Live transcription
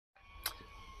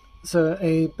So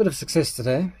a bit of success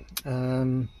today.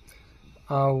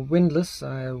 Our windlass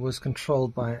was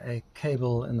controlled by a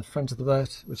cable in the front of the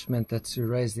boat, which meant that to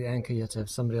raise the anchor you had to have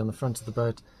somebody on the front of the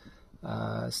boat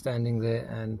standing there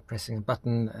and pressing a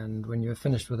button, and when you were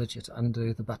finished with it you had to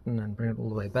undo the button and bring it all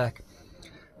the way back.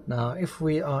 Now if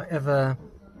we are ever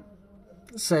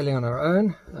sailing on our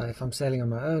own, if I'm sailing on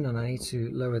my own and I need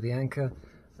to lower the anchor,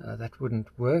 that wouldn't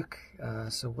work.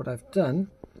 So what I've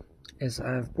done is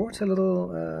I've bought a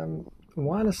little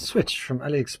wireless switch from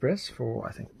AliExpress for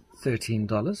I think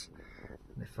 $13.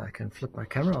 If I can flip my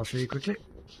camera I'll show you quickly.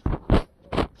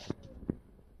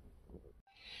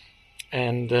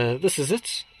 And this is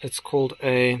it. It's called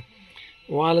a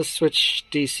wireless switch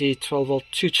DC 12 volt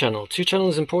 2 channel. 2 channel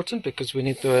is important because we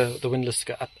need the windlass to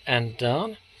go up and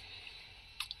down.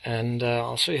 And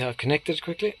I'll show you how I connect it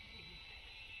quickly.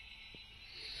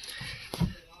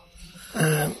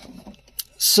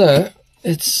 So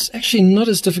it's actually not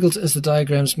as difficult as the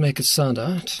diagrams make it sound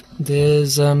out.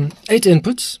 There's 8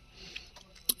 inputs,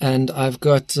 and I've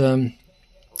got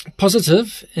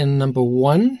positive in number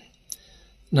 1,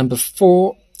 number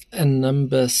 4 and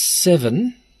number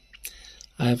 7.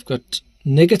 I've got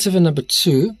negative in number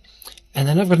 2, and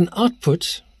then I've got an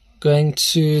output going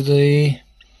to the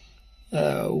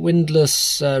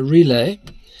windlass relay,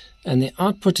 and the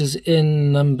output is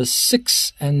in number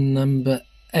 6 and number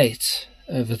 8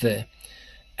 over there.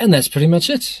 And that's pretty much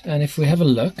it. And if we have a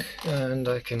look, and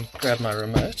I can grab my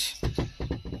remote,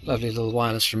 lovely little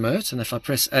wireless remote, and if I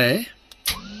press A,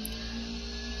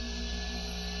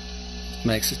 it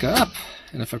makes it go up.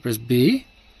 And if I press B,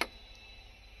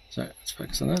 sorry, let's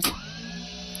focus on that,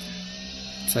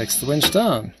 it takes the winch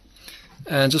down.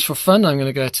 And just for fun, I'm going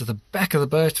to go to the back of the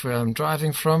boat where I'm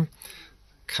driving from.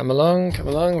 Come along, come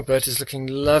along. The boat is looking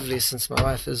lovely since my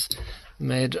wife has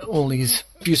made all these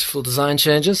beautiful design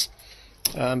changes.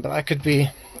 But I could be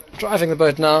driving the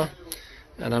boat now,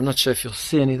 and I'm not sure if you'll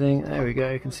see anything. There we go,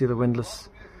 you can see the windlass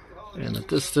in the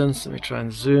distance. Let me try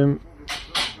and zoom.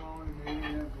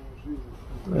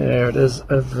 There it is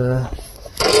over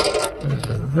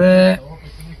there.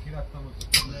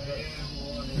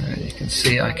 And you can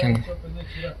see I can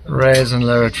raise and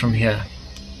lower it from here.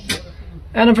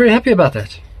 And I'm very happy about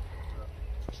that.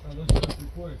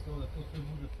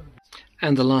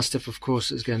 And the last step, of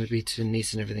course, is going to be to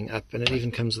neaten everything up, and it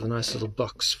even comes with a nice little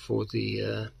box for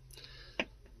the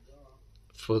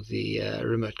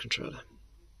remote controller.